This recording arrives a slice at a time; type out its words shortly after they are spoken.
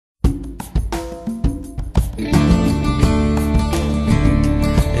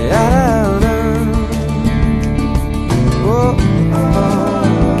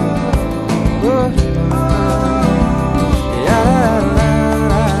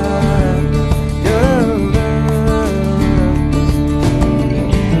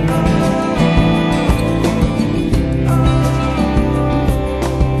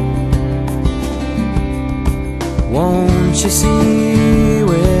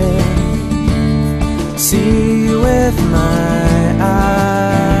see with my eyes.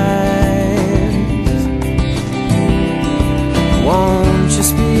 Won't you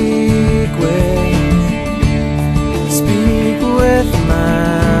speak with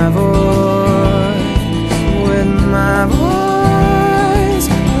my voice, with my voice?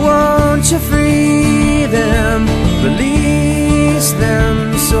 Won't you free them, release them,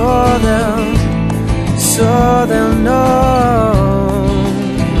 so they'll know?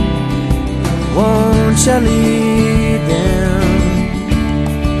 Won't you lead them?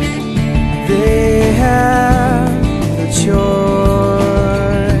 They have the choice.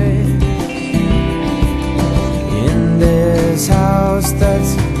 In this house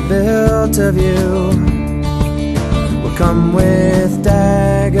that's built of you, we'll come with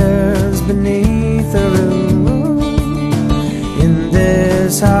daggers beneath the roof. In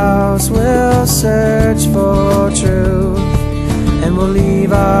this house we'll search for truth, and we'll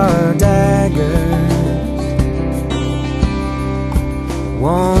leave our daggers.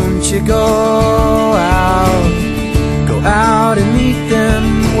 Won't you go out and meet them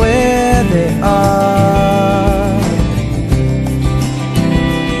where they are?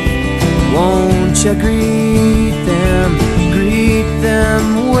 Won't you greet them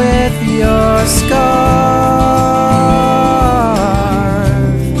with your scars?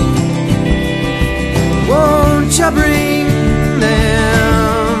 Won't you bring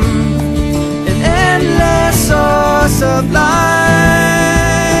them an endless source of light?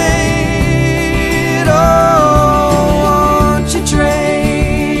 Oh, won't you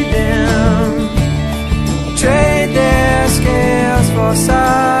trade their scales for sight?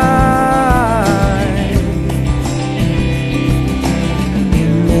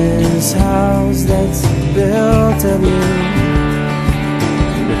 In this house that's built of you,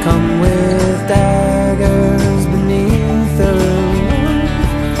 we come with daggers beneath the roof.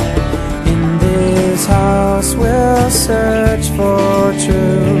 In this house we'll search for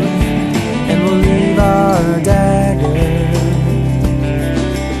truth, and we'll leave our daggers.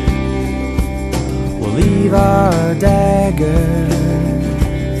 We'll leave our daggers.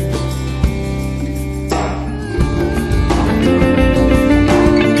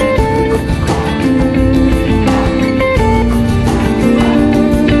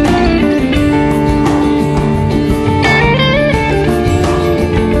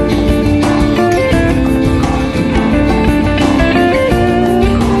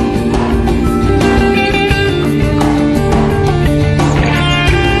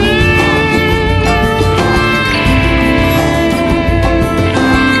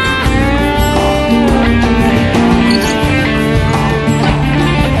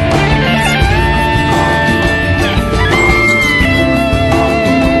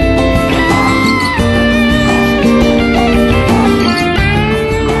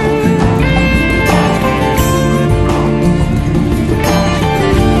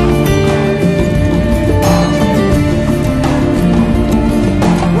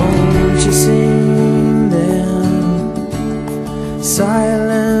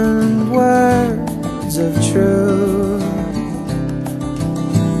 Silent words of truth.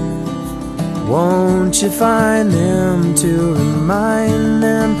 Won't you find them to remind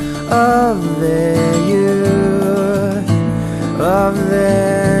them of their youth, of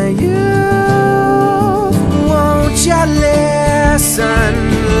their